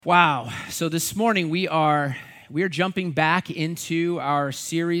Wow. So this morning we are jumping back into our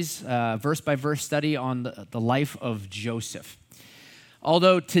series, verse by verse study on the life of Joseph.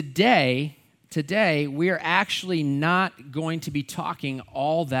 Although today we are actually not going to be talking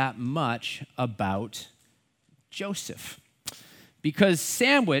all that much about Joseph. Because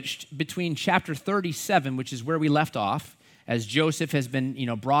sandwiched between chapter 37, which is where we left off, as Joseph has been,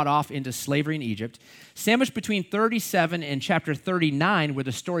 brought off into slavery in Egypt, sandwiched between 37 and chapter 39, where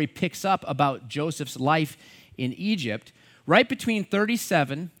the story picks up about Joseph's life in Egypt, right between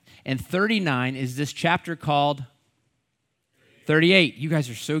 37 and 39 is this chapter called 38. You guys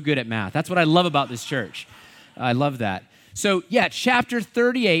are so good at math. That's what I love about this church. I love that. So, chapter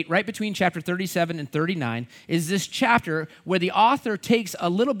 38, right between chapter 37 and 39, is this chapter where the author takes a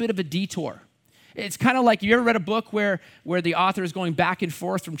little bit of a detour. It's kind of like, you ever read a book where the author is going back and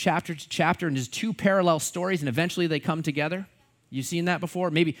forth from chapter to chapter and there's two parallel stories and eventually they come together? You seen that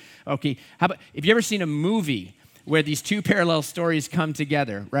before? Maybe, okay. How about, have you ever seen a movie where these two parallel stories come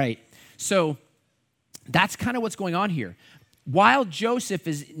together? Right. So that's kind of what's going on here. While Joseph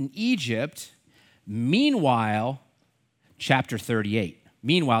is in Egypt, meanwhile, chapter 38. And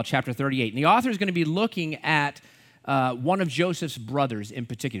the author is going to be looking at one of Joseph's brothers in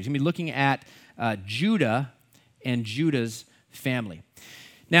particular. He's going to be looking at Judah and Judah's family.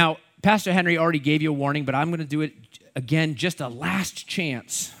 Now, Pastor Henry already gave you a warning, but I'm going to do it again, just a last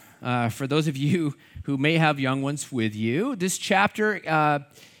chance for those of you who may have young ones with you. This chapter,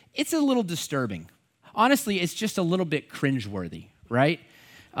 it's a little disturbing. Honestly, it's just a little bit cringeworthy, right?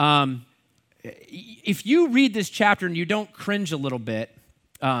 If you read this chapter and you don't cringe a little bit,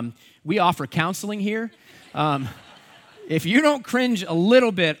 we offer counseling here. If you don't cringe a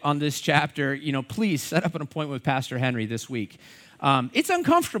little bit on this chapter, please set up an appointment with Pastor Henry this week. It's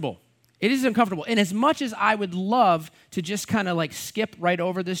uncomfortable. It is uncomfortable. And as much as I would love to just kind of like skip right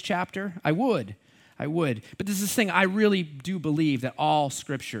over this chapter, I would. But this is this thing, I really do believe that all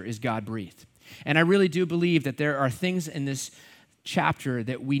Scripture is God-breathed. And I really do believe that there are things in this chapter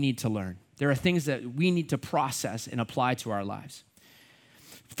that we need to learn. There are things that we need to process and apply to our lives.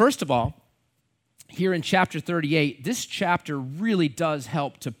 First of all, here in chapter 38, this chapter really does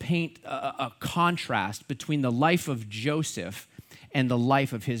help to paint a contrast between the life of Joseph and the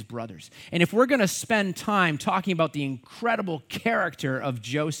life of his brothers. And if we're going to spend time talking about the incredible character of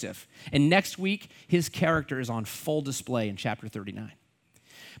Joseph, and next week, his character is on full display in chapter 39.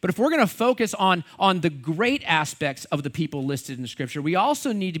 But if we're going to focus on the great aspects of the people listed in the Scripture, we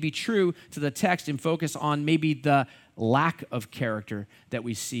also need to be true to the text and focus on maybe the lack of character that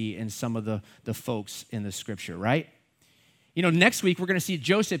we see in some of the folks in the Scripture, right? Next week we're going to see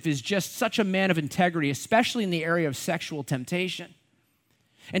Joseph is just such a man of integrity, especially in the area of sexual temptation.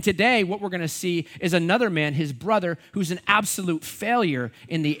 And today what we're going to see is another man, his brother, who's an absolute failure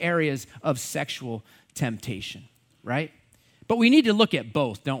in the areas of sexual temptation, right? But we need to look at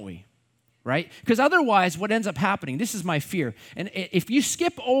both, don't we? Right? Because otherwise, what ends up happening, this is my fear, and if you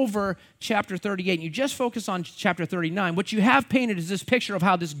skip over chapter 38 and you just focus on chapter 39, what you have painted is this picture of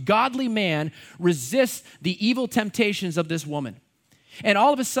how this godly man resists the evil temptations of this woman. And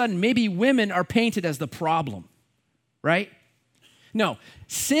all of a sudden, maybe women are painted as the problem, right? No,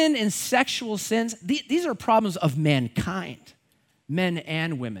 sin and sexual sins, these are problems of mankind, men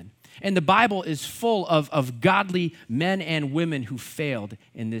and women. And the Bible is full of godly men and women who failed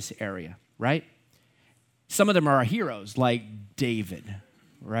in this area, right? Some of them are our heroes, like David,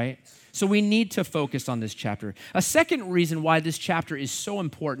 right? So we need to focus on this chapter. A second reason why this chapter is so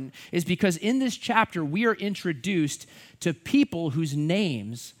important is because in this chapter, we are introduced to people whose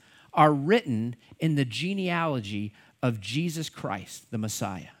names are written in the genealogy of Jesus Christ, the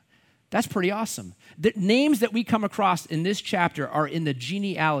Messiah. That's pretty awesome. The names that we come across in this chapter are in the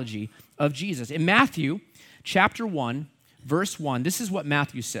genealogy of Jesus. In Matthew chapter 1, verse 1, this is what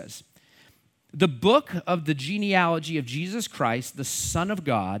Matthew says. The book of the genealogy of Jesus Christ, the Son of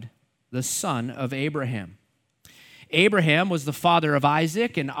God, the son of Abraham. Abraham was the father of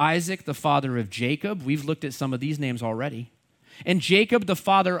Isaac, and Isaac the father of Jacob. We've looked at some of these names already. And Jacob the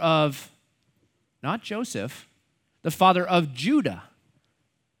father of, not Joseph, the father of Judah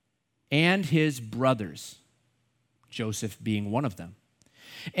and his brothers, Joseph being one of them.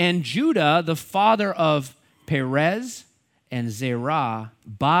 And Judah, the father of Perez and Zerah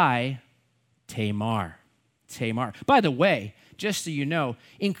by Tamar. By the way, just so you know,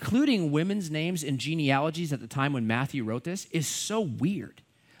 including women's names in genealogies at the time when Matthew wrote this is so weird.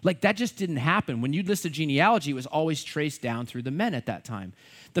 Like that just didn't happen. When you list a genealogy, it was always traced down through the men at that time.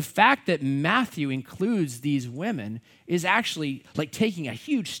 The fact that Matthew includes these women is actually like taking a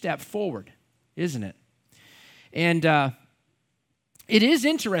huge step forward, isn't it? And It is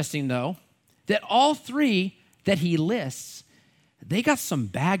interesting, though, that all three that he lists, they got some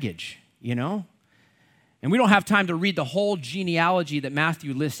baggage, you know? And we don't have time to read the whole genealogy that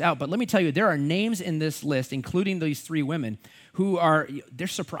Matthew lists out, but let me tell you, there are names in this list, including these three women, they're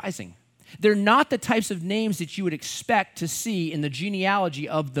surprising. They're not the types of names that you would expect to see in the genealogy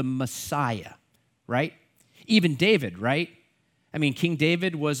of the Messiah, right? Even David, right? I mean, King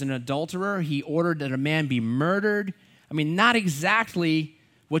David was an adulterer. He ordered that a man be murdered. I mean, not exactly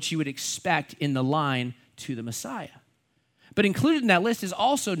what you would expect in the line to the Messiah. But included in that list is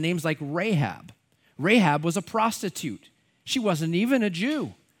also names like Rahab. Rahab was a prostitute. She wasn't even a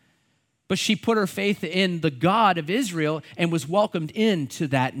Jew. But she put her faith in the God of Israel and was welcomed into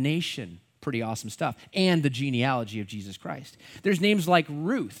that nation. Pretty awesome stuff. And the genealogy of Jesus Christ. There's names like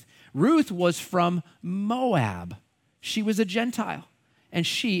Ruth. Ruth was from Moab. She was a Gentile. And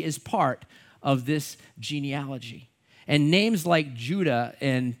she is part of this genealogy. And names like Judah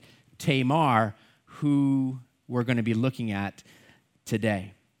and Tamar, who we're going to be looking at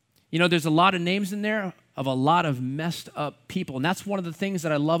today. You know, there's a lot of names in there of a lot of messed up people. And that's one of the things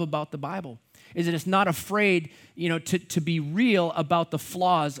that I love about the Bible, is that it's not afraid, you know, to be real about the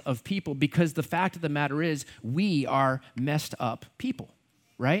flaws of people, because the fact of the matter is we are messed up people,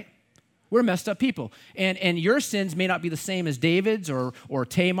 right? We're messed up people. And your sins may not be the same as David's or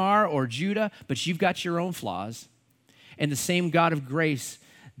Tamar or Judah, but you've got your own flaws. And the same God of grace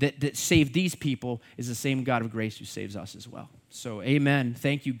that saved these people is the same God of grace who saves us as well. So amen.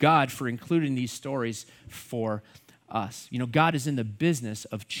 Thank you, God, for including these stories for us. You know, God is in the business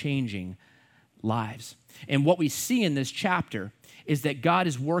of changing lives. And what we see in this chapter is that God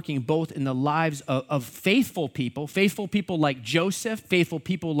is working both in the lives of faithful people like Joseph, faithful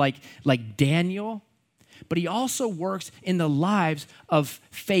people like Daniel, but he also works in the lives of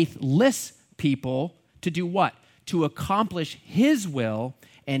faithless people to do what? To accomplish his will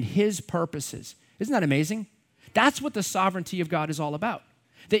and his purposes. Isn't that amazing? That's what the sovereignty of God is all about.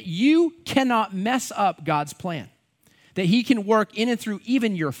 That you cannot mess up God's plan. That he can work in and through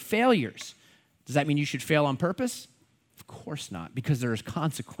even your failures. Does that mean you should fail on purpose? Of course not, because there's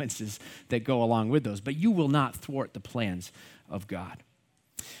consequences that go along with those. But you will not thwart the plans of God.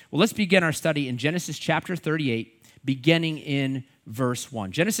 Well, let's begin our study in Genesis chapter 38, beginning in verse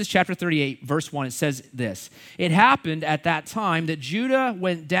 1. Genesis chapter 38, verse 1, it says this: "It happened at that time that Judah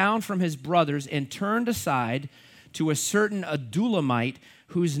went down from his brothers and turned aside to a certain Adullamite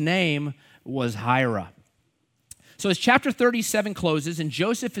whose name was Hira." So as chapter 37 closes and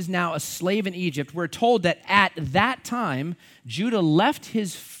Joseph is now a slave in Egypt, we're told that at that time, Judah left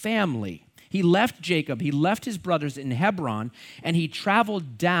his family. He left Jacob, he left his brothers in Hebron, and he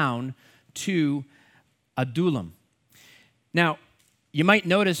traveled down to Adullam. Now, you might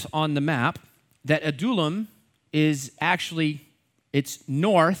notice on the map that Adullam is actually, it's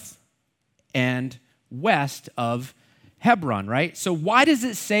north and west of Hebron, right? So why does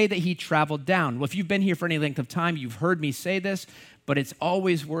it say that he traveled down? Well, if you've been here for any length of time, you've heard me say this, but it's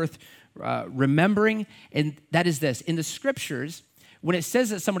always worth remembering, and that is this. In the scriptures, when it says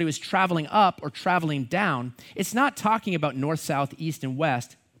that somebody was traveling up or traveling down, it's not talking about north, south, east, and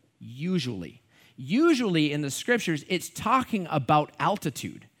west, usually. Usually in the scriptures, it's talking about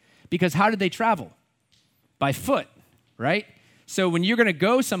altitude, because how did they travel? By foot, right? So when you're going to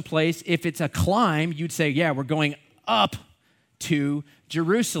go someplace, if it's a climb, you'd say, yeah, we're going up to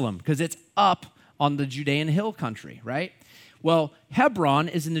Jerusalem because it's up on the Judean hill country, right? Well, Hebron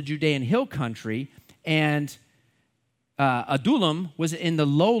is in the Judean hill country, and Adullam was in the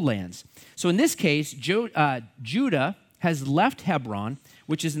lowlands. So in this case, Judah has left Hebron,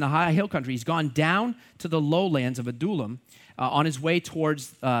 which is in the high hill country. He's gone down to the lowlands of Adullam on his way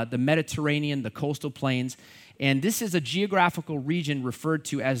towards the Mediterranean, the coastal plains. And this is a geographical region referred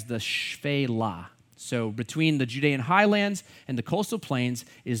to as the Shephelah. So between the Judean highlands and the coastal plains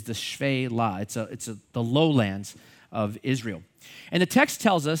is the Shephelah. It's the lowlands of Israel. And the text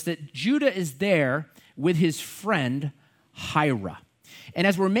tells us that Judah is there with his friend Hira. And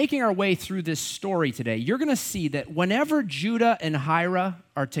as we're making our way through this story today, you're going to see that whenever Judah and Hira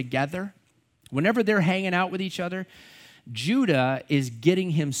are together, whenever they're hanging out with each other, Judah is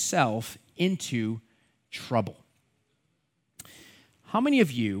getting himself into trouble. How many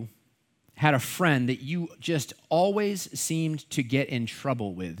of you had a friend that you just always seemed to get in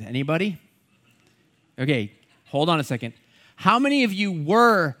trouble with? Anybody? Okay, hold on a second. How many of you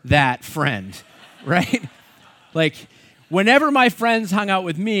were that friend, right? Like, whenever my friends hung out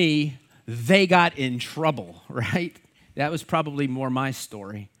with me, they got in trouble, right? That was probably more my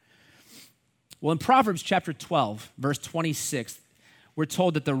story. Well, in Proverbs chapter 12, verse 26, we're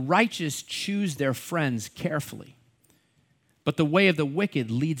told that the righteous choose their friends carefully, but the way of the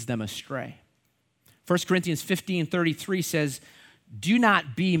wicked leads them astray. 1 Corinthians 15:33 says, do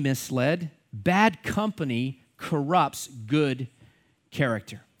not be misled. Bad company corrupts good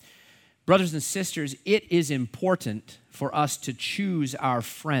character. Brothers and sisters, it is important for us to choose our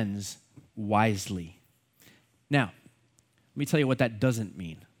friends wisely. Now, let me tell you what that doesn't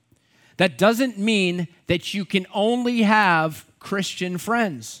mean. That doesn't mean that you can only have Christian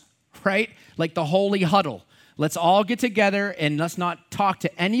friends, right? Like the holy huddle. Let's all get together and let's not talk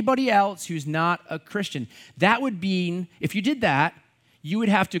to anybody else who's not a Christian. That would mean, if you did that, you would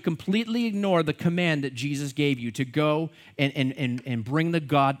have to completely ignore the command that Jesus gave you to go and bring the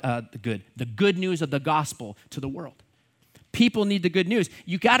good news of the gospel to the world. People need the good news.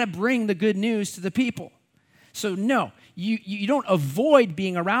 You got to bring the good news to the people. So no, you don't avoid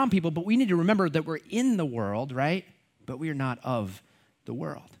being around people, but we need to remember that we're in the world, right? But we are not of the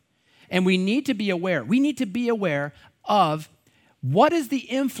world. And we need to be aware. We need to be aware of what is the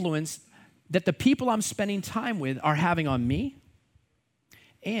influence that the people I'm spending time with are having on me,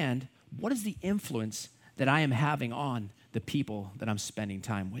 and what is the influence that I am having on the people that I'm spending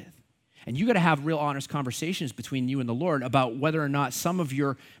time with. And you got to have real honest conversations between you and the Lord about whether or not some of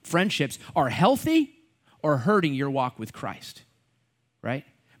your friendships are healthy or hurting your walk with Christ, right?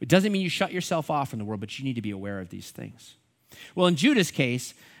 It doesn't mean you shut yourself off from the world, but you need to be aware of these things. Well, in Judah's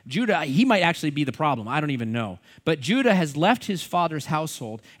case, Judah, he might actually be the problem. I don't even know. But Judah has left his father's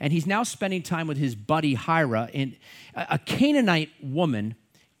household, and he's now spending time with his buddy Hira, and a Canaanite woman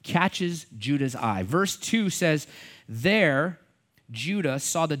catches Judah's eye. Verse 2 says, there Judah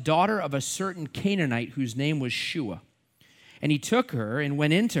saw the daughter of a certain Canaanite whose name was Shua. And he took her and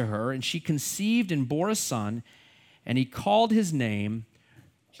went into her, and she conceived and bore a son, and he called his name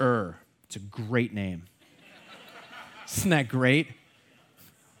It's a great name. Isn't that great?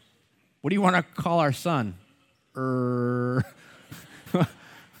 What do you want to call our son?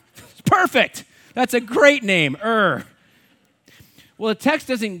 It's perfect. That's a great name, Well, the text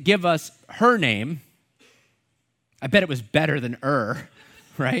doesn't give us her name. I bet it was better than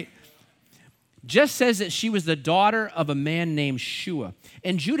right? Just says that she was the daughter of a man named Shua.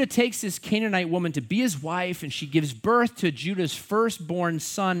 And Judah takes this Canaanite woman to be his wife, and she gives birth to Judah's firstborn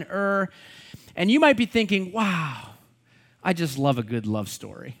son, And you might be thinking, wow, I just love a good love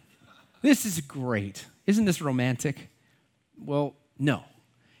story. This is great. Isn't this romantic? Well, no,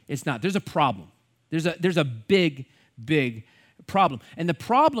 it's not. There's a problem. There's a big, big problem. And the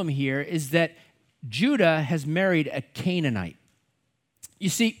problem here is that Judah has married a Canaanite. You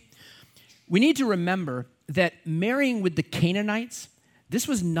see, we need to remember that marrying with the Canaanites, this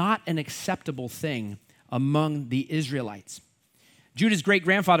was not an acceptable thing among the Israelites. Judah's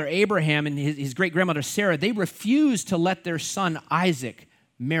great-grandfather Abraham and his great-grandmother Sarah, they refused to let their son Isaac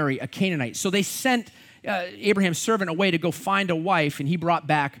marry a Canaanite. So they sent Abraham's servant away to go find a wife, and he brought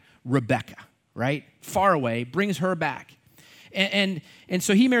back Rebekah, right? Far away, brings her back. And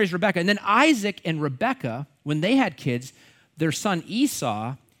so he marries Rebekah. And then Isaac and Rebekah, when they had kids, their son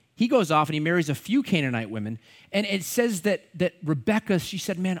Esau, he goes off and he marries a few Canaanite women. And it says that Rebekah, she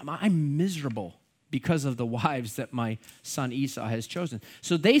said, man, I'm miserable because of the wives that my son Esau has chosen.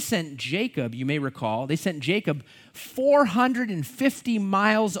 So they sent Jacob, you may recall, they sent Jacob 450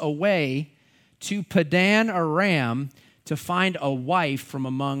 miles away to Padan Aram to find a wife from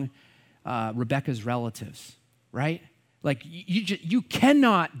among Rebekah's relatives, right? Like, you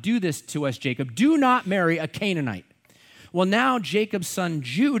cannot do this to us, Jacob. Do not marry a Canaanite. Well, now Jacob's son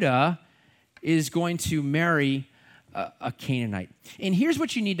Judah is going to marry a Canaanite. And here's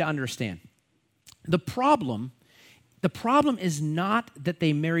what you need to understand. The problem is not that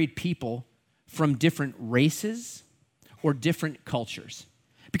they married people from different races or different cultures.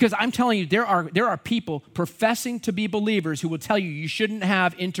 Because I'm telling you, there are people professing to be believers who will tell you shouldn't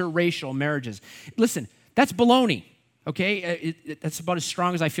have interracial marriages. Listen, that's baloney. Okay, that's about as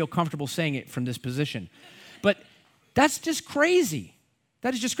strong as I feel comfortable saying it from this position. But that's just crazy.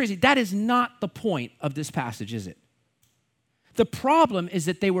 That is just crazy. That is not the point of this passage, is it? The problem is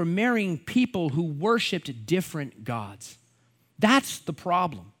that they were marrying people who worshiped different gods. That's the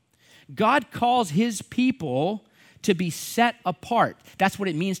problem. God calls his people to be set apart. That's what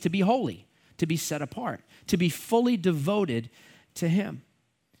it means to be holy, to be set apart, to be fully devoted to him.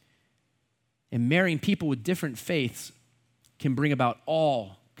 And marrying people with different faiths can bring about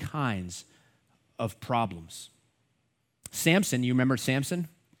all kinds of problems. Samson, you remember Samson?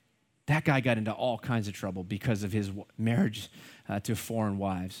 That guy got into all kinds of trouble because of his marriage to foreign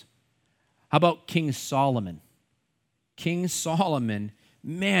wives. How about King Solomon? King Solomon,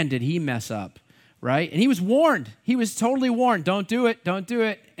 man, did he mess up, right? And he was warned. He was totally warned. Don't do it. Don't do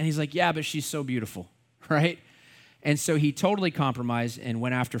it. And he's like, yeah, but she's so beautiful, right? And so he totally compromised and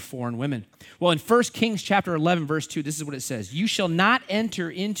went after foreign women. Well, in 1 Kings chapter 11, verse 2, this is what it says. You shall not enter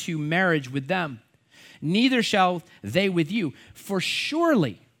into marriage with them, neither shall they with you. For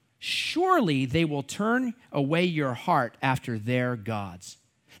surely they will turn away your heart after their gods.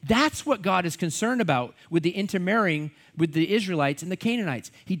 That's what God is concerned about with the intermarrying with the Israelites and the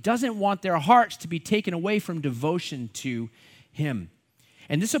Canaanites. He doesn't want their hearts to be taken away from devotion to him.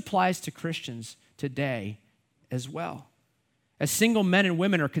 And this applies to Christians today as well. As single men and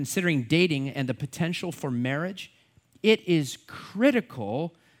women are considering dating and the potential for marriage, it is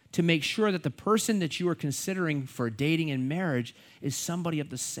critical to make sure that the person that you are considering for dating and marriage is somebody of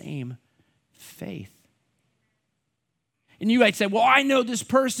the same faith. And you might say, well, I know this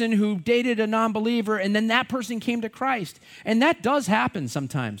person who dated a non-believer and then that person came to Christ. And that does happen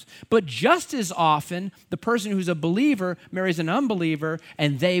sometimes. But just as often, the person who's a believer marries an unbeliever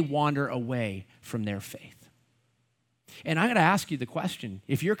and they wander away from their faith. And I'm going to ask you the question,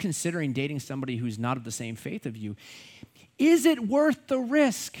 if you're considering dating somebody who's not of the same faith of you, is it worth the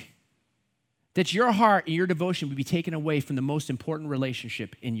risk that your heart and your devotion would be taken away from the most important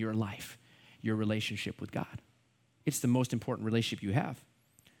relationship in your life, your relationship with God? It's the most important relationship you have.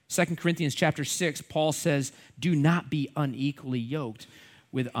 2 Corinthians chapter 6, Paul says, do not be unequally yoked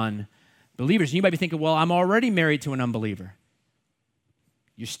with unbelievers. And you might be thinking, well, I'm already married to an unbeliever.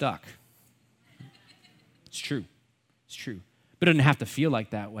 You're stuck. It's true. It's true. But it doesn't have to feel like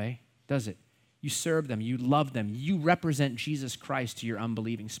that way, does it? You serve them. You love them. You represent Jesus Christ to your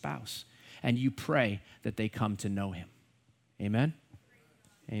unbelieving spouse. And you pray that they come to know him. Amen?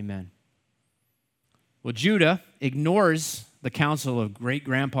 Amen. Well, Judah ignores the counsel of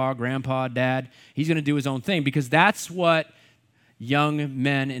great-grandpa, grandpa, dad. He's going to do his own thing because that's what young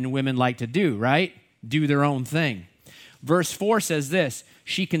men and women like to do, right? Do their own thing. Verse 4 says this,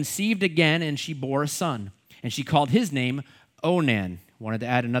 she conceived again and she bore a son. And she called his name Onan. Wanted to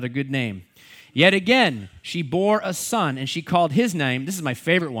add another good name. Yet again, she bore a son, and she called his name, this is my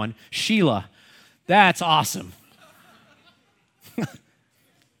favorite one, Shelah. That's awesome.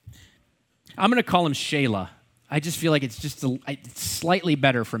 I'm going to call him Shelah. I just feel like it's just it's slightly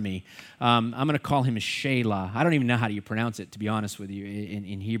better for me. I'm going to call him Shelah. I don't even know how you pronounce it, to be honest with you,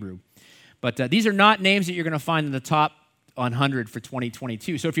 in Hebrew. But these are not names that you're going to find in the top 100 for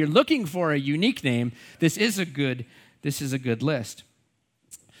 2022. So if you're looking for a unique name, this is a good list.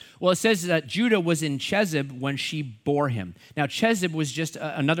 Well, it says that Judah was in Chezib when she bore him. Now, Chezib was just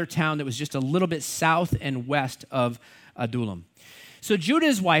another town that was just a little bit south and west of Adullam. So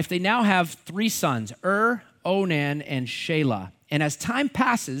Judah's wife, they now have 3 sons, Onan, and Shelah. And as time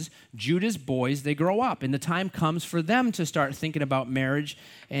passes, Judah's boys, they grow up, and the time comes for them to start thinking about marriage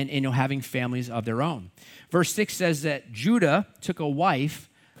and having families of their own. Verse 6 says that Judah took a wife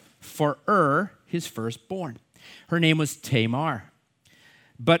for his firstborn. Her name was Tamar.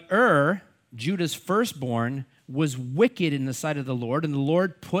 But Judah's firstborn, was wicked in the sight of the Lord, and the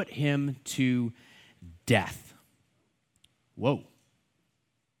Lord put him to death. Whoa.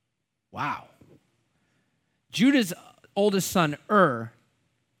 Wow. Judah's oldest son,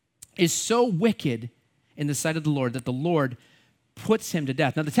 is so wicked in the sight of the Lord that the Lord puts him to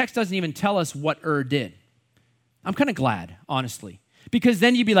death. Now, the text doesn't even tell us what did. I'm kind of glad, honestly, because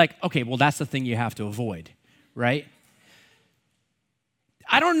then you'd be like, okay, well, that's the thing you have to avoid, right?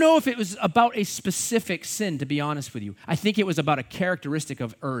 I don't know if it was about a specific sin, to be honest with you. I think it was about a characteristic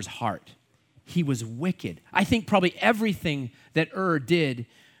of Er's heart. He was wicked. I think probably everything that did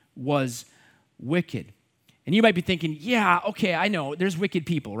was wicked. And you might be thinking, yeah, okay, I know, there's wicked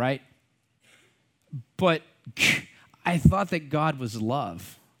people, right? But I thought that God was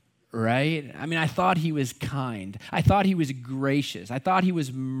love, right? I mean, I thought he was kind. I thought he was gracious. I thought he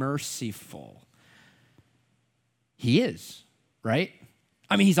was merciful. He is, right?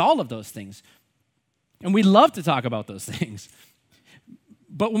 I mean, he's all of those things. And we love to talk about those things.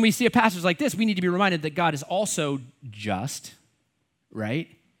 But when we see a passage like this, we need to be reminded that God is also just, right?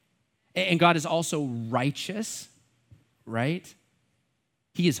 And God is also righteous, right?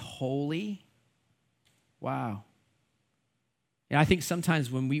 He is holy. Wow. And I think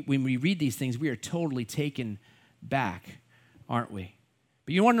sometimes when we read these things, we are totally taken back, aren't we?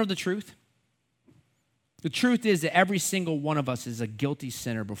 But you want to know the truth? The truth is that every single one of us is a guilty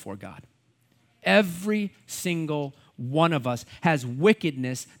sinner before God. Every single one of us has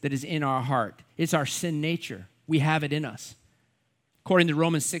wickedness that is in our heart. It's our sin nature. We have it in us. According to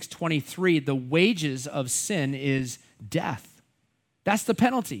Romans 6:23, the wages of sin is death. That's the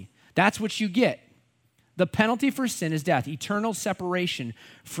penalty. That's what you get. The penalty for sin is death, eternal separation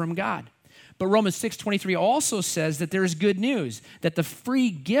from God. But Romans 6:23 also says that there is good news, that the free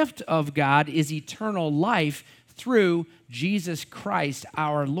gift of God is eternal life through Jesus Christ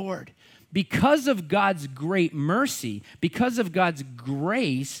our Lord. Because of God's great mercy, because of God's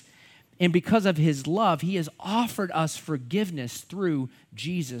grace, and because of his love, he has offered us forgiveness through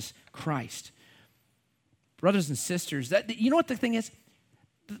Jesus Christ. Brothers and sisters, you know what the thing is?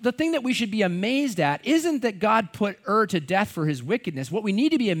 The thing that we should be amazed at isn't that God put to death for his wickedness. What we need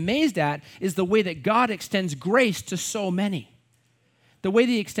to be amazed at is the way that God extends grace to so many. The way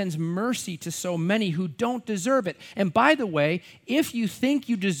that he extends mercy to so many who don't deserve it. And by the way, if you think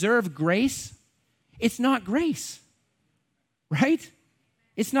you deserve grace, it's not grace, right?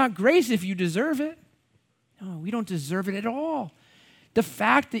 It's not grace if you deserve it. No, we don't deserve it at all. The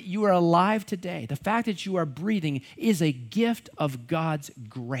fact that you are alive today, the fact that you are breathing is a gift of God's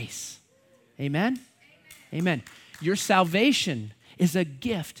grace. Amen? Amen. Your salvation is a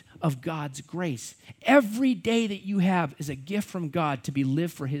gift of God's grace. Every day that you have is a gift from God to be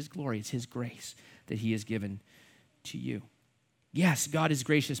lived for his glory. It's his grace that he has given to you. Yes, God is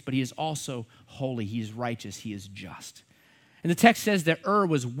gracious, but he is also holy. He is righteous. He is just. And the text says that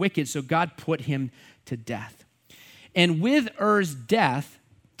was wicked, so God put him to death. And with death,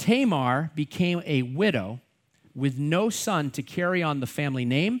 Tamar became a widow with no son to carry on the family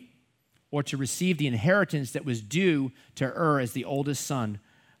name or to receive the inheritance that was due to as the oldest son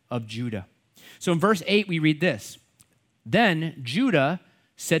of Judah. So in verse 8, we read this. Then Judah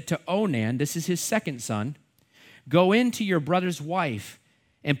said to Onan, this is his second son, go in to your brother's wife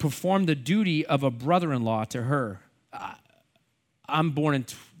and perform the duty of a brother-in-law to her. I'm born in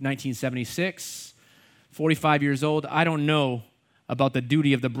 1976. 45 years old, I don't know about the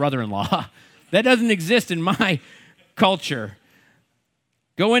duty of the brother-in-law. That doesn't exist in my culture.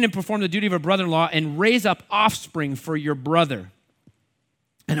 Go in and perform the duty of a brother-in-law and raise up offspring for your brother.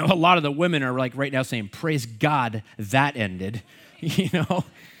 I know a lot of the women are like right now saying, praise God, that ended.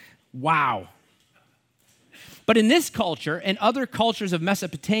 Wow. But in this culture and other cultures of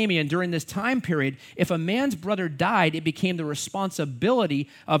Mesopotamia and during this time period, if a man's brother died, it became the responsibility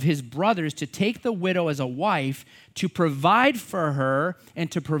of his brothers to take the widow as a wife, to provide for her, and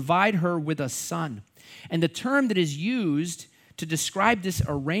to provide her with a son. And the term that is used to describe this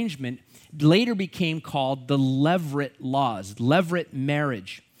arrangement later became called the Levirate laws, Levirate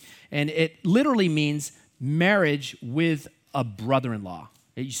marriage. And it literally means marriage with a brother-in-law.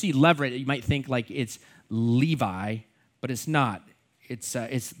 You see Levirate, you might think like it's Levi, but it's not. It's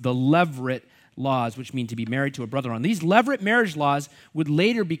the Levirate laws, which mean to be married to a brother-in-law. These Levirate marriage laws would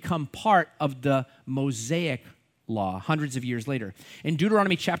later become part of the Mosaic law hundreds of years later. In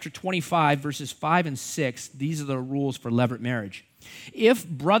Deuteronomy chapter 25, verses 5 and 6, these are the rules for Levirate marriage. If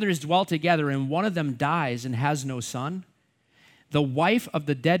brothers dwell together and one of them dies and has no son, the wife of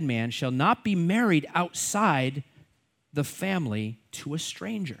the dead man shall not be married outside the family to a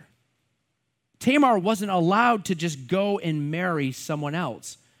stranger. Tamar wasn't allowed to just go and marry someone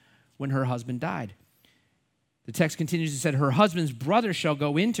else when her husband died. The text continues and said, her husband's brother shall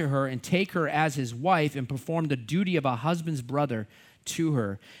go into her and take her as his wife and perform the duty of a husband's brother to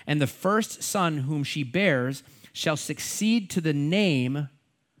her. And the first son whom she bears shall succeed to the name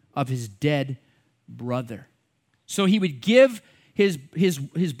of his dead brother. So he would give his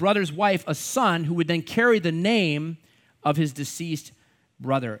brother's wife a son who would then carry the name of his deceased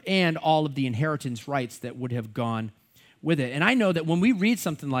brother and all of the inheritance rights that would have gone with it. And I know that when we read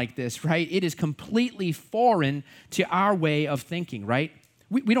something like this, right, it is completely foreign to our way of thinking, right?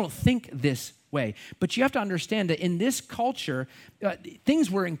 We don't think this way. But you have to understand that in this culture,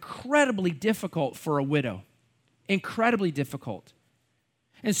 things were incredibly difficult for a widow. Incredibly difficult.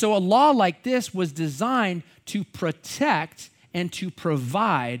 And so a law like this was designed to protect and to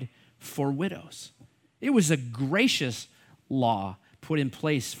provide for widows. It was a gracious law put in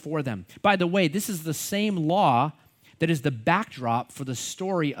place for them. By the way, this is the same law that is the backdrop for the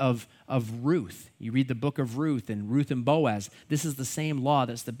story of Ruth. You read the book of Ruth and Boaz. This is the same law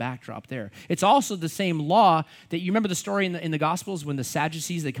that's the backdrop there. It's also the same law that you remember the story in the Gospels when the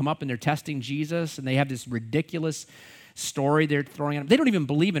Sadducees, they come up and they're testing Jesus and they have this ridiculous story they're throwing at him. They don't even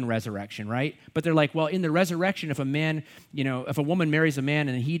believe in resurrection, right? But they're like, well, in the resurrection, if a woman marries a man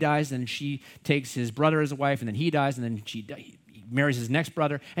and he dies, then she takes his brother as a wife, and then he dies, and then he marries his next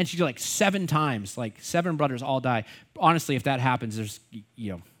brother, and she like 7 times, like 7 brothers all die. Honestly, if that happens, there's,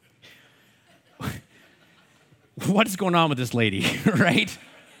 what is going on with this lady, right?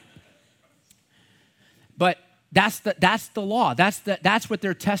 But that's the law. That's what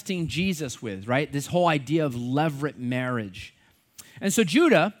they're testing Jesus with, right? This whole idea of levirate marriage. And so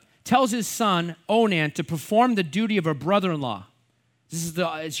Judah tells his son Onan to perform the duty of a brother-in-law.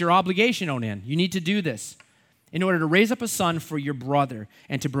 It's your obligation, Onan. You need to do this in order to raise up a son for your brother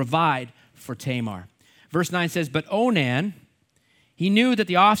and to provide for Tamar. Verse 9 says, but Onan, he knew that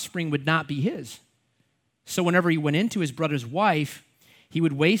the offspring would not be his. So whenever he went into his brother's wife, he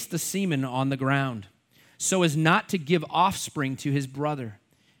would waste the semen on the ground, so as not to give offspring to his brother.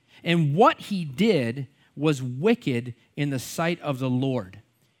 And what he did was wicked in the sight of the Lord,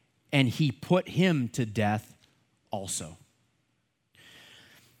 and he put him to death also.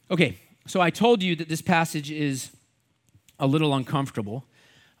 Okay, so I told you that this passage is a little uncomfortable.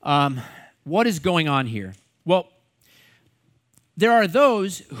 What is going on here? Well, there are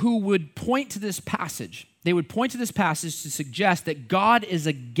those who would point to this passage. They would point to this passage to suggest that God is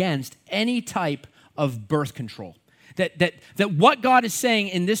against any type of birth control. That what God is saying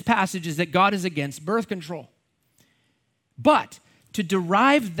in this passage is that God is against birth control. But to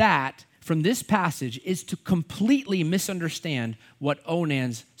derive that from this passage is to completely misunderstand what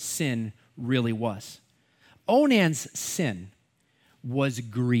Onan's sin really was. Onan's sin was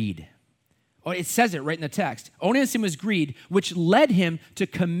greed. Oh, it says it right in the text. Onan's sin was greed, which led him to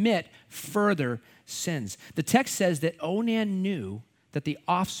commit further sins. The text says that Onan knew that the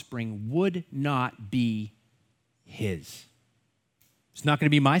offspring would not be his. It's not going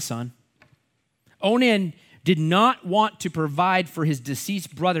to be my son. Onan did not want to provide for his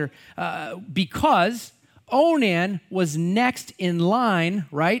deceased brother because Onan was next in line,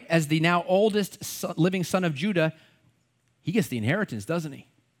 right? As the now oldest living son of Judah, he gets the inheritance, doesn't he?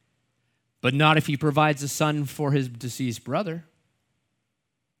 But not if he provides a son for his deceased brother.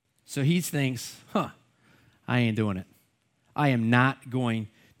 So he thinks, I ain't doing it. I am not going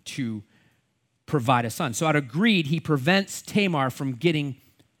to provide a son. So out of greed, he prevents Tamar from getting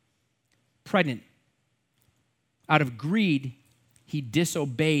pregnant. Out of greed, he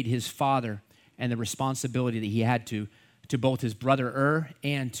disobeyed his father and the responsibility that he had to both his brother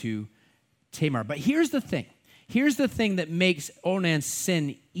and to Tamar. But here's the thing. Here's the thing that makes Onan's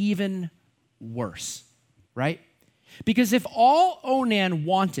sin even worse, right? Because if all Onan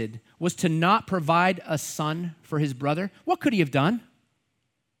wanted was to not provide a son for his brother, what could he have done?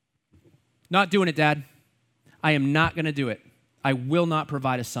 Not doing it, Dad. I am not going to do it. I will not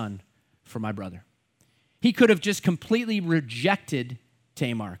provide a son for my brother. He could have just completely rejected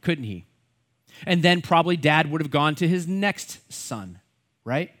Tamar, couldn't he? And then probably Dad would have gone to his next son,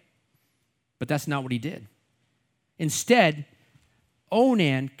 right? But that's not what he did. Instead,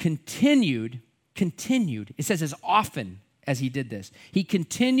 Onan continued, it says as often as he did this, he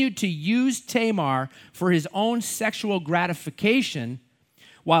continued to use Tamar for his own sexual gratification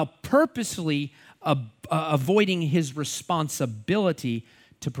while purposely avoiding his responsibility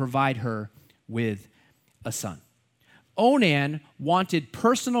to provide her with a son. Onan wanted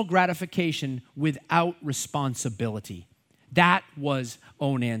personal gratification without responsibility. That was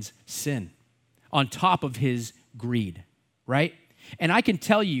Onan's sin, on top of his greed, right? And I can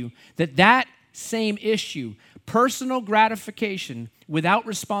tell you that same issue, personal gratification without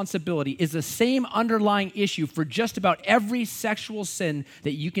responsibility, is the same underlying issue for just about every sexual sin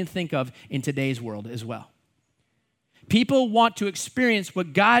that you can think of in today's world as well. People want to experience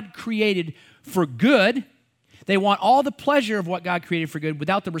what God created for good. They want all the pleasure of what God created for good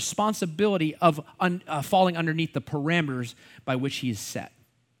without the responsibility of falling underneath the parameters by which he is set,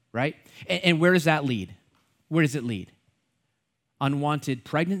 right? And where does that lead? Where does it lead? Unwanted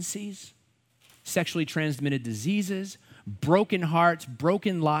pregnancies, sexually transmitted diseases, broken hearts,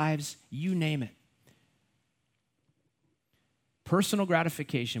 broken lives, you name it. Personal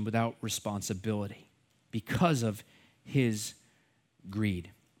gratification without responsibility because of his greed.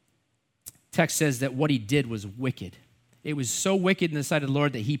 Text says that what he did was wicked. It was so wicked in the sight of the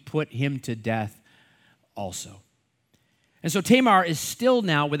Lord that he put him to death also. And so Tamar is still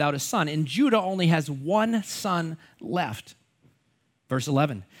now without a son, and Judah only has one son left. Verse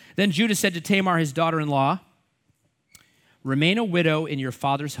 11. Then Judah said to Tamar, his daughter-in-law, remain a widow in your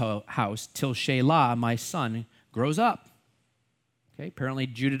father's house till Shelah, my son, grows up. Okay, apparently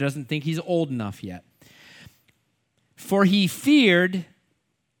Judah doesn't think he's old enough yet. For he feared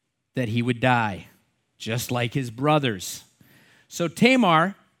that he would die, just like his brothers. So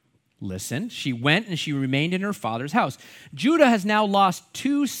Tamar, listen, she went and she remained in her father's house. Judah has now lost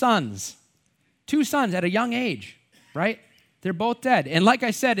two sons at a young age, right? They're both dead. And like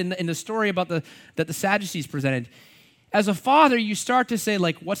I said in the story about that the Sadducees presented, as a father, you start to say,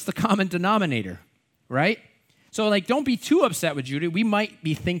 like, what's the common denominator, right? So, like, don't be too upset with Judah. We might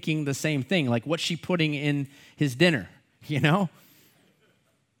be thinking the same thing, like, what's she putting in his dinner, you know?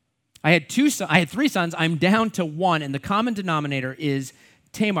 I had 3 sons. I'm down to one, and the common denominator is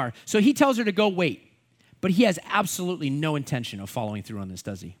Tamar. So he tells her to go wait, but he has absolutely no intention of following through on this,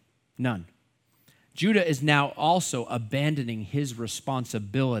 does he? None. Judah is now also abandoning his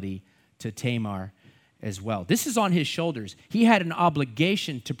responsibility to Tamar as well. This is on his shoulders. He had an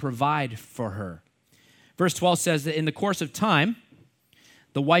obligation to provide for her. Verse 12 says that in the course of time,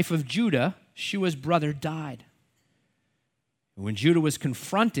 the wife of Judah, Shua's brother, died. When Judah was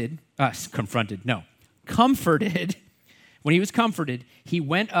comforted, when he was comforted, he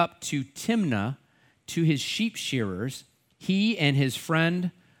went up to Timnah to his sheep shearers, he and his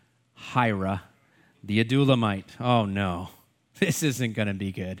friend Hira, the Adullamite. Oh no, this isn't going to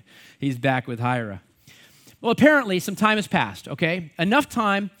be good. He's back with Hira. Well, apparently some time has passed, okay? Enough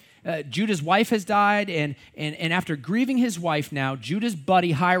time. Judah's wife has died, and after grieving his wife now, Judah's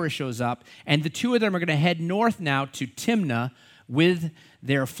buddy Hira shows up, and the two of them are going to head north now to Timnah with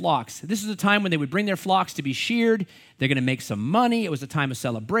their flocks. This is a time when they would bring their flocks to be sheared. They're going to make some money. It was a time of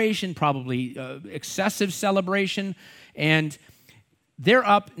celebration, probably excessive celebration, and they're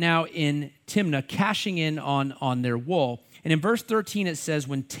up now in Timnah, cashing in on their wool. And in verse 13 it says,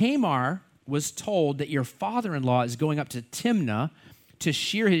 when Tamar was told that your father-in-law is going up to Timnah to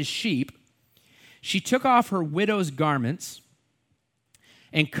shear his sheep, she took off her widow's garments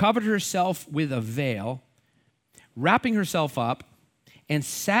and covered herself with a veil, wrapping herself up, and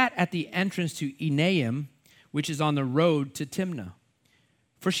sat at the entrance to Enaim, which is on the road to Timnah.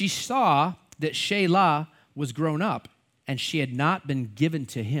 For she saw that Shelah was grown up, and she had not been given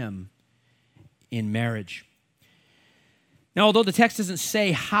to him in marriage. Now, although the text doesn't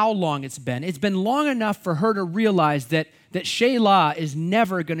say how long it's been long enough for her to realize that Shelah is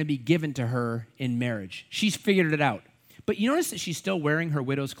never going to be given to her in marriage. She's figured it out. But you notice that she's still wearing her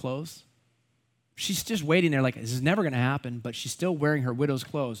widow's clothes? She's just waiting there like, this is never going to happen, but she's still wearing her widow's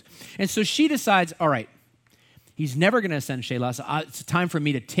clothes. And so she decides, all right, he's never going to send Shelah, so it's time for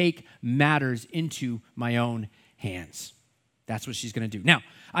me to take matters into my own hands. That's what she's going to do. Now,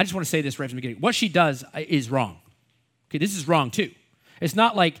 I just want to say this right from the beginning. What she does is wrong. Okay, this is wrong too. It's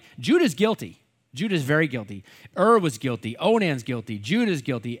not like Judah's guilty. Judah's very guilty. Was guilty. Onan's guilty. Judah's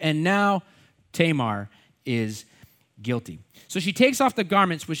guilty. And now Tamar is guilty. So she takes off the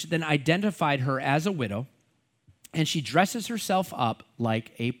garments which then identified her as a widow, and she dresses herself up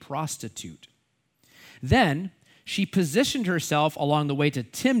like a prostitute. Then she positioned herself along the way to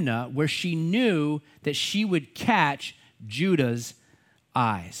Timnah, where she knew that she would catch Judah's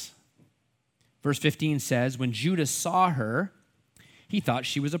eyes. Verse 15 says, when Judah saw her, he thought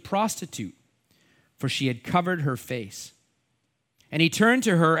she was a prostitute, for she had covered her face. And he turned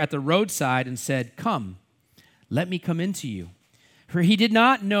to her at the roadside and said, come, let me come into you. For he did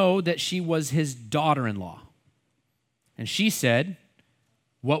not know that she was his daughter-in-law. And she said,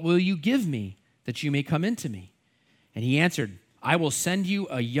 what will you give me that you may come into me? And he answered, I will send you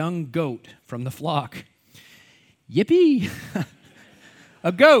a young goat from the flock. Yippee!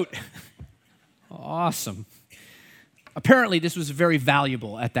 A goat. Awesome. Apparently, this was very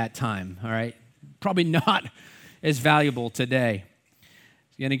valuable at that time, all right? Probably not as valuable today.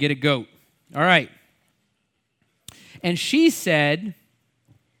 He's going to get a goat. All right. And she said,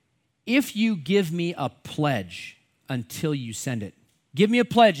 if you give me a pledge until you send it. Give me a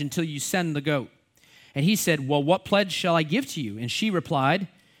pledge until you send the goat. And he said, well, what pledge shall I give to you? And she replied,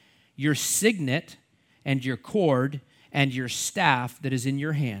 your signet and your cord and your staff that is in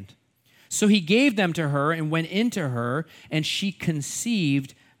your hand. So he gave them to her and went into her, and she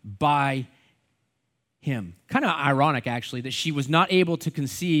conceived by him. Kind of ironic, actually, that she was not able to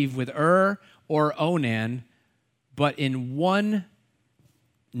conceive with or Onan, but in one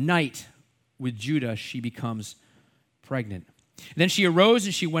night with Judah, she becomes pregnant. Then she arose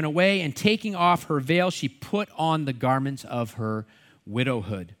and she went away, and taking off her veil, she put on the garments of her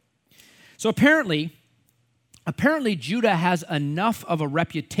widowhood. So apparently Judah has enough of a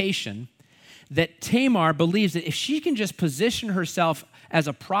reputation that Tamar believes that if she can just position herself as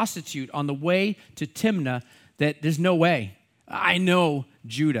a prostitute on the way to Timnah, that there's no way. I know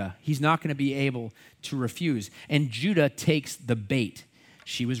Judah. He's not going to be able to refuse. And Judah takes the bait.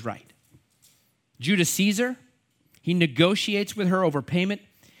 She was right. Judah sees her. He negotiates with her over payment.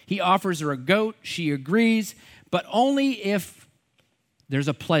 He offers her a goat. She agrees, but only if there's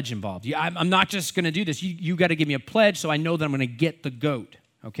a pledge involved. I'm not just going to do this. You got to give me a pledge so I know that I'm going to get the goat.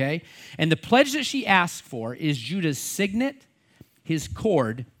 Okay? And the pledge that she asks for is Judah's signet, his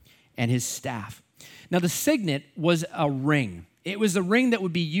cord, and his staff. Now, the signet was a ring. It was a ring that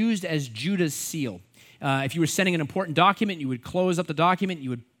would be used as Judah's seal. If you were sending an important document, you would close up the document, you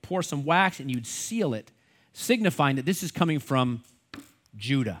would pour some wax, and you would seal it, signifying that this is coming from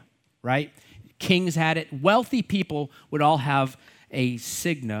Judah, right? Kings had it. Wealthy people would all have a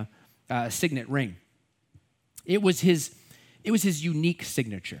signet ring. It was his unique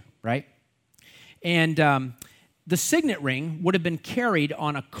signature, right? And the signet ring would have been carried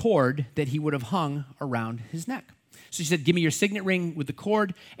on a cord that he would have hung around his neck. So he said, give me your signet ring with the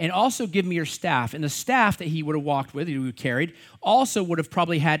cord, and also give me your staff. And the staff that he would have walked with, he would have carried, also would have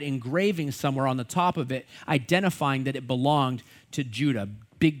probably had engraving somewhere on the top of it, identifying that it belonged to Judah.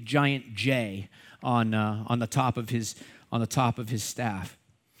 Big giant J on the top of his staff.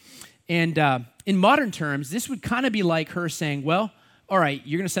 And in modern terms, this would kind of be like her saying, well, all right,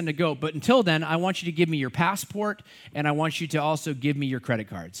 you're going to send a goat, but until then, I want you to give me your passport, and I want you to also give me your credit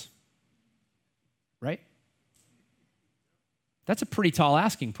cards. Right? That's a pretty tall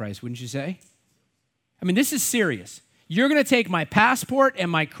asking price, wouldn't you say? I mean, this is serious. You're going to take my passport and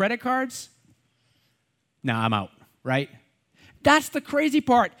my credit cards? No, I'm out, right? That's the crazy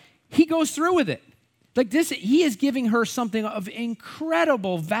part. He goes through with it. Like this, he is giving her something of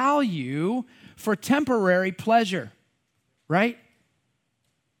incredible value for temporary pleasure, right?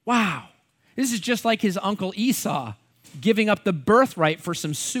 Wow. This is just like his uncle Esau giving up the birthright for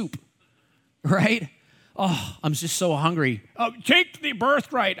some soup, right? Oh, I'm just so hungry. Oh, take the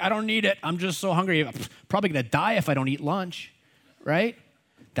birthright. I don't need it. I'm just so hungry. I'm probably going to die if I don't eat lunch, right?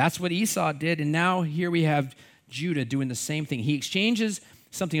 That's what Esau did. And now here we have Judah doing the same thing. He exchanges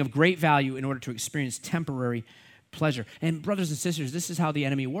something of great value in order to experience temporary pleasure. And brothers and sisters, this is how the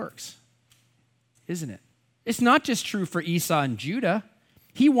enemy works, isn't it? It's not just true for Esau and Judah.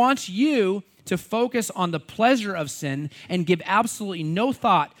 He wants you to focus on the pleasure of sin and give absolutely no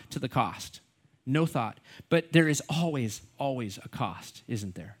thought to the cost. No thought. But there is always, always a cost,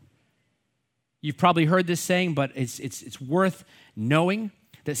 isn't there? You've probably heard this saying, but it's worth knowing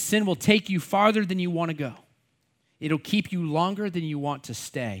that sin will take you farther than you want to go. It'll keep you longer than you want to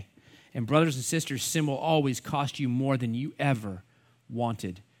stay. And brothers and sisters, sin will always cost you more than you ever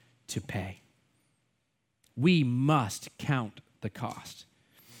wanted to pay. We must count the cost.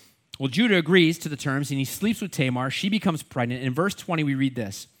 Well, Judah agrees to the terms, and he sleeps with Tamar. She becomes pregnant. In verse 20, we read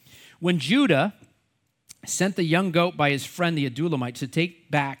this. When Judah sent the young goat by his friend the Adullamite to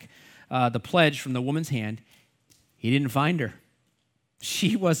take back the pledge from the woman's hand, he didn't find her.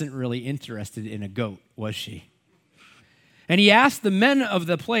 She wasn't really interested in a goat, was she? And he asked the men of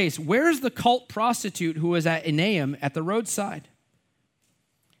the place, where's the cult prostitute who was at Enaim at the roadside?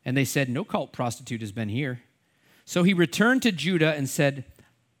 And they said, no cult prostitute has been here. So he returned to Judah and said,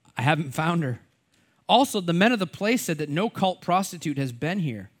 I haven't found her. Also, the men of the place said that no cult prostitute has been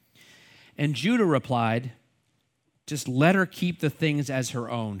here. And Judah replied, just let her keep the things as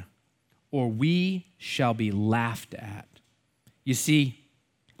her own, or we shall be laughed at. You see,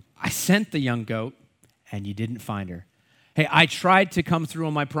 I sent the young goat, and you didn't find her. Hey, I tried to come through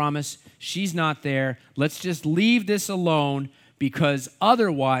on my promise. She's not there. Let's just leave this alone, because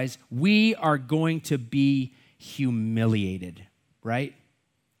otherwise we are going to be humiliated, right?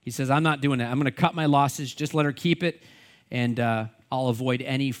 He says, I'm not doing that. I'm going to cut my losses. Just let her keep it, and I'll avoid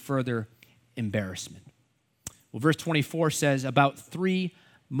any further embarrassment. Well, verse 24 says, about 3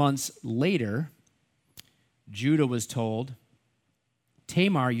 months later, Judah was told,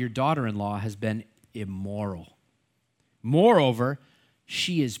 Tamar, your daughter-in-law, has been immoral. Moreover,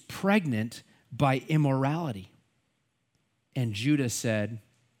 she is pregnant by immorality. And Judah said,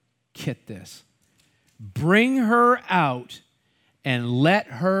 get this, bring her out and let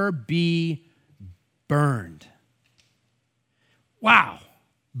her be burned. Wow,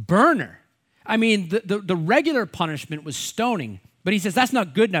 burn her. I mean, the regular punishment was stoning, but he says that's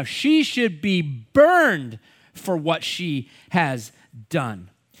not good enough. She should be burned for what she has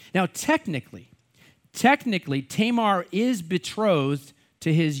done. Now, technically, Tamar is betrothed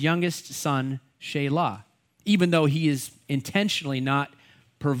to his youngest son, Shelah, even though he is intentionally not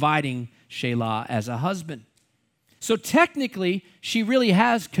providing Shelah as a husband. So technically, she really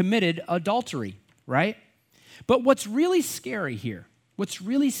has committed adultery, right? But what's really scary here,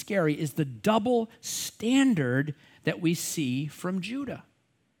 is the double standard that we see from Judah.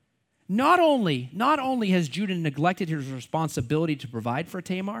 Not only has Judah neglected his responsibility to provide for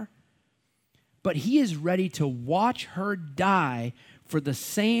Tamar, but he is ready to watch her die for the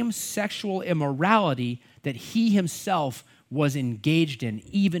same sexual immorality that he himself was engaged in,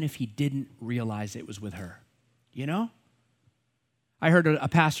 even if he didn't realize it was with her. You know? I heard a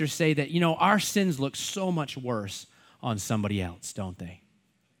pastor say that, our sins look so much worse on somebody else, don't they?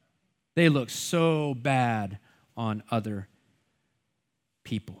 They look so bad on other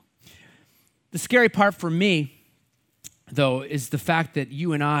people. The scary part for me, though, is the fact that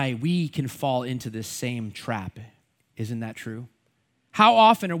you and I, we can fall into this same trap. Isn't that true? How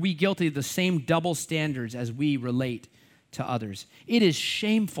often are we guilty of the same double standards as we relate to others? It is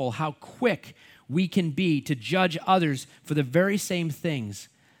shameful how quick we can be to judge others for the very same things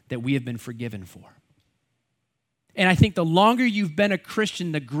that we have been forgiven for. And I think the longer you've been a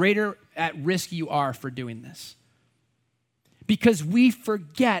Christian, the greater at risk you are for doing this. Because we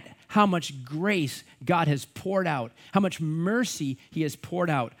forget how much grace God has poured out, how much mercy he has poured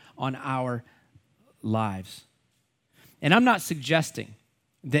out on our lives. And I'm not suggesting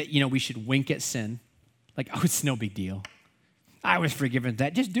that, we should wink at sin. Like, oh, it's no big deal. I was forgiven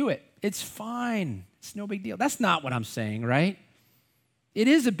that. Just do it. It's fine. It's no big deal. That's not what I'm saying, right? It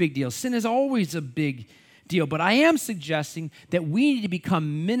is a big deal. Sin is always a big deal. But I am suggesting that we need to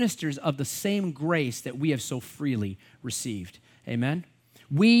become ministers of the same grace that we have so freely received. Amen?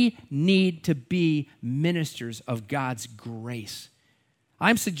 We need to be ministers of God's grace.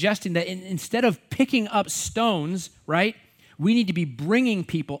 I'm suggesting that instead of picking up stones, right, we need to be bringing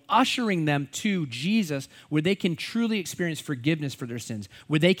people, ushering them to Jesus where they can truly experience forgiveness for their sins,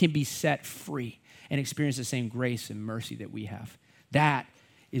 where they can be set free and experience the same grace and mercy that we have. That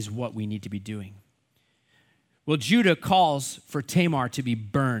is what we need to be doing. Well, Judah calls for Tamar to be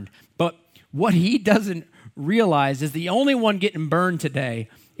burned, but what he doesn't realize is the only one getting burned today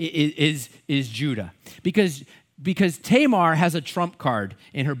is Judah, because Tamar has a trump card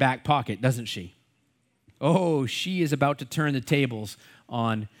in her back pocket, doesn't she? Oh, she is about to turn the tables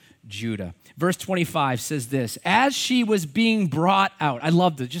on Judah. Verse 25 says this: as she was being brought out, I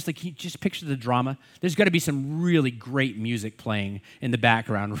love this, just picture the drama. There's got to be some really great music playing in the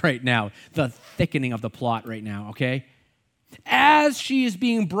background right now, the thickening of the plot right now, okay? As she is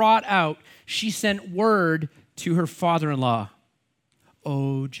being brought out, she sent word to her father-in-law,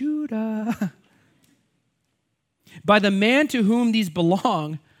 "Oh, Judah, by the man to whom these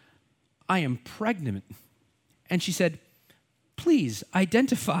belong, I am pregnant." And she said, "Please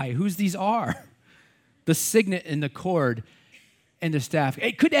identify whose these are, the signet and the cord and the staff."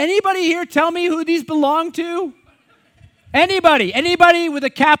 Hey, could anybody here tell me who these belong to? Anybody? Anybody with a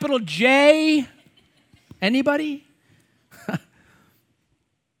capital J? Anybody?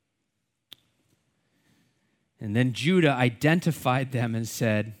 And then Judah identified them and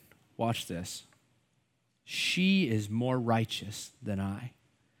said, watch this, "She is more righteous than I,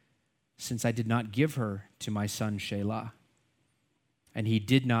 since I did not give her to my son Shelah, and he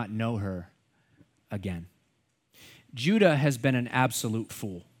did not know her again." Judah has been an absolute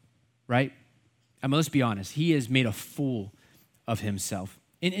fool, right? I mean, let's be honest. He has made a fool of himself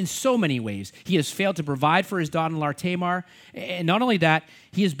in so many ways. He has failed to provide for his daughter-in-law Tamar, and not only that,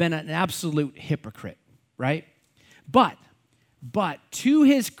 he has been an absolute hypocrite, right? But to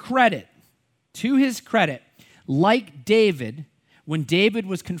his credit, like David, when David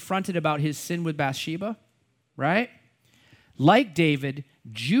was confronted about his sin with Bathsheba, right? Like David,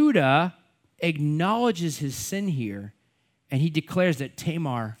 Judah acknowledges his sin here, and he declares that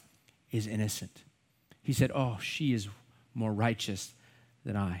Tamar is innocent. He said, "Oh, she is more righteous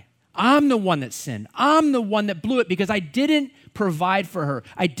than I. I'm the one that sinned. I'm the one that blew it because I didn't provide for her.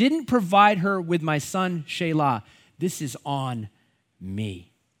 I didn't provide her with my son Shelah. This is on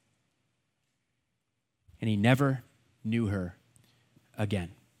me." And he never knew her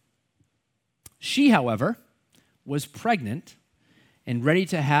again. She, however, was pregnant and ready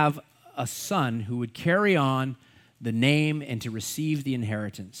to have a son who would carry on the name and to receive the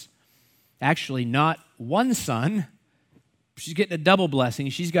inheritance. Actually, not one son. She's getting a double blessing.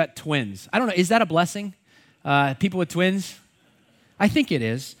 She's got twins. I don't know, is that a blessing? People with twins? I think it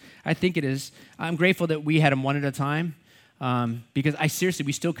is. I'm grateful that we had them one at a time because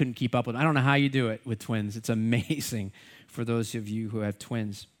we still couldn't keep up with them. I don't know how you do it with twins. It's amazing for those of you who have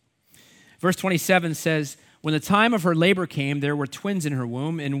twins. Verse 27 says, "When the time of her labor came, there were twins in her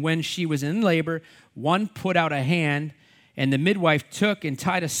womb, and when she was in labor, one put out a hand, and the midwife took and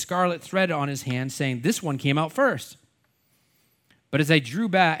tied a scarlet thread on his hand, saying, 'This one came out first.' But as he drew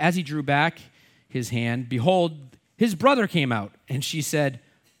back his hand, behold, his brother came out, and she said,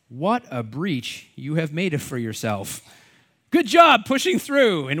 'What a breach you have made for yourself. Good job pushing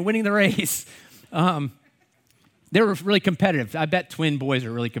through and winning the race.'" They were really competitive. I bet twin boys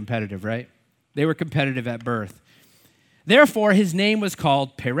are really competitive, right? They were competitive at birth. Therefore, his name was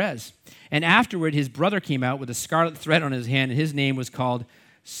called Perez. And afterward, his brother came out with a scarlet thread on his hand, and his name was called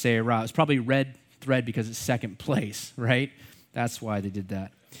Serah. It's probably red thread because it's second place, right? That's why they did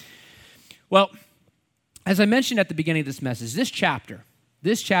that. Well, as I mentioned at the beginning of this message, this chapter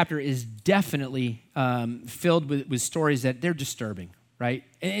is definitely filled with stories that they're disturbing, right?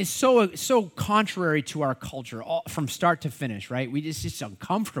 And it's so contrary to our culture from start to finish, right? It's just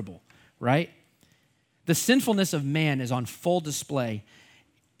uncomfortable, right? The sinfulness of man is on full display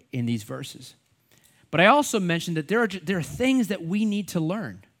in these verses. But I also mentioned that there are things that we need to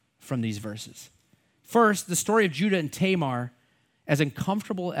learn from these verses. First, the story of Judah and Tamar as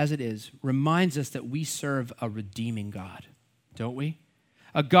uncomfortable as it is, reminds us that we serve a redeeming God, don't we?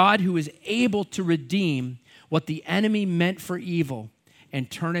 A God who is able to redeem what the enemy meant for evil and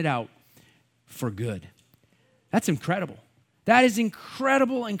turn it out for good. That's incredible. That is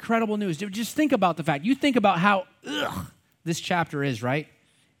incredible, incredible news. Just think about the fact. You think about how this chapter is, right?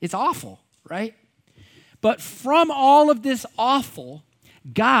 It's awful, right? But from all of this awful,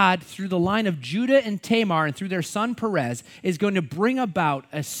 God, through the line of Judah and Tamar and through their son Perez, is going to bring about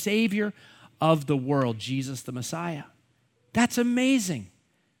a Savior of the world, Jesus the Messiah. That's amazing.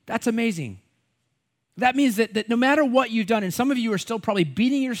 That's amazing. That means that no matter what you've done, and some of you are still probably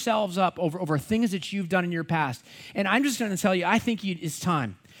beating yourselves up over things that you've done in your past. And I'm just going to tell you, I think it's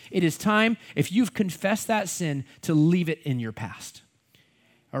time. It is time, if you've confessed that sin, to leave it in your past.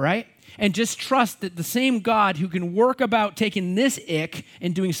 All right? And just trust that the same God who can work about taking this ick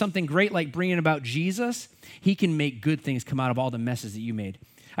and doing something great like bringing about Jesus, he can make good things come out of all the messes that you made.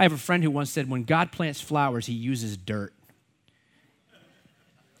 I have a friend who once said, when God plants flowers, he uses dirt.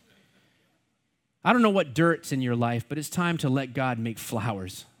 I don't know what dirt's in your life, but it's time to let God make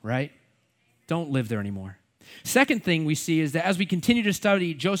flowers, right? Don't live there anymore. Second thing we see is that as we continue to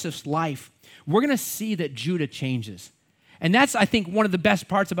study Joseph's life, we're going to see that Judah changes. And that's, I think, one of the best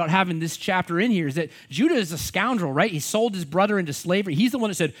parts about having this chapter in here is that Judah is a scoundrel, right? He sold his brother into slavery. He's the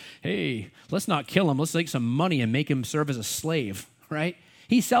one that said, hey, let's not kill him. Let's take some money and make him serve as a slave, right?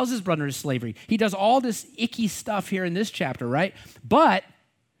 He sells his brother into slavery. He does all this icky stuff here in this chapter, right? But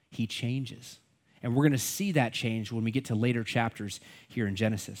he changes. And we're going to see that change when we get to later chapters here in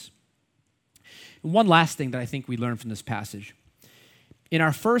Genesis. And one last thing that I think we learn from this passage. In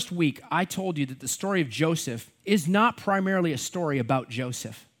our first week, I told you that the story of Joseph is not primarily a story about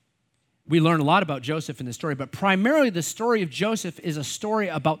Joseph. We learn a lot about Joseph in the story, but primarily the story of Joseph is a story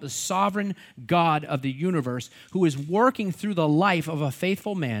about the sovereign God of the universe who is working through the life of a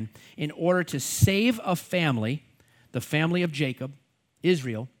faithful man in order to save a family, the family of Jacob,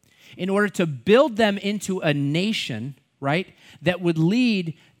 Israel, in order to build them into a nation, right, that would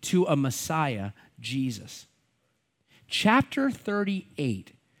lead to a Messiah, Jesus. Chapter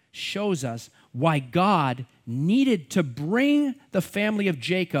 38 shows us why God needed to bring the family of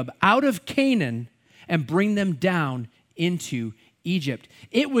Jacob out of Canaan and bring them down into Egypt.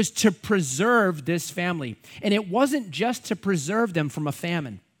 It was to preserve this family. And it wasn't just to preserve them from a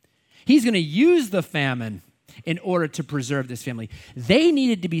famine. He's going to use the famine in order to preserve this family. They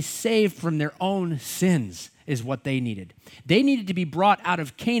needed to be saved from their own sins, is what they needed. They needed to be brought out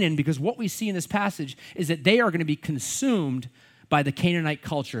of Canaan because what we see in this passage is that they are going to be consumed by the Canaanite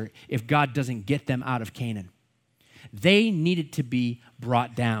culture if God doesn't get them out of Canaan. They needed to be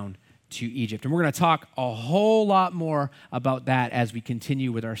brought down to Egypt. And we're going to talk a whole lot more about that as we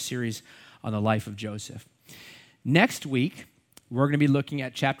continue with our series on the life of Joseph. Next week, we're going to be looking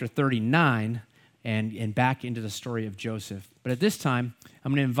at chapter 39 and back into the story of Joseph. But at this time,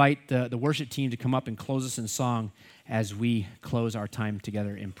 I'm going to invite the worship team to come up and close us in song as we close our time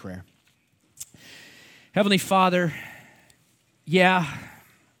together in prayer. Heavenly Father, yeah,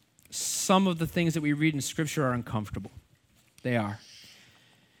 some of the things that we read in Scripture are uncomfortable. They are.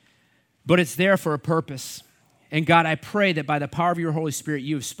 But it's there for a purpose. And God, I pray that by the power of your Holy Spirit,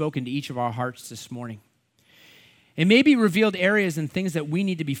 you have spoken to each of our hearts this morning. And maybe revealed areas and things that we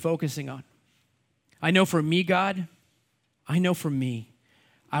need to be focusing on. I know for me, God, I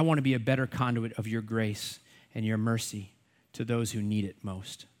want to be a better conduit of your grace and your mercy to those who need it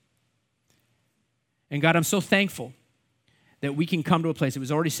most. And God, I'm so thankful that we can come to a place, it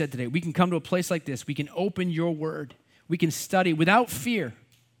was already said today, we can come to a place like this, we can open your word, we can study without fear,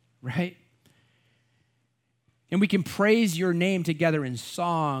 right? And we can praise your name together in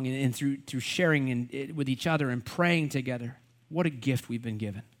song and through sharing with each other and praying together. What a gift we've been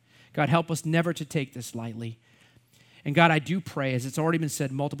given. God, help us never to take this lightly. And God, I do pray, as it's already been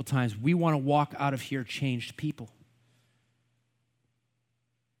said multiple times, we want to walk out of here changed people.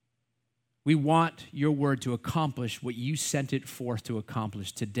 We want your word to accomplish what you sent it forth to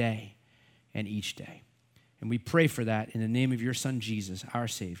accomplish today and each day. And we pray for that in the name of your Son, Jesus, our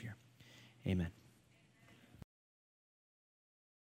Savior. Amen.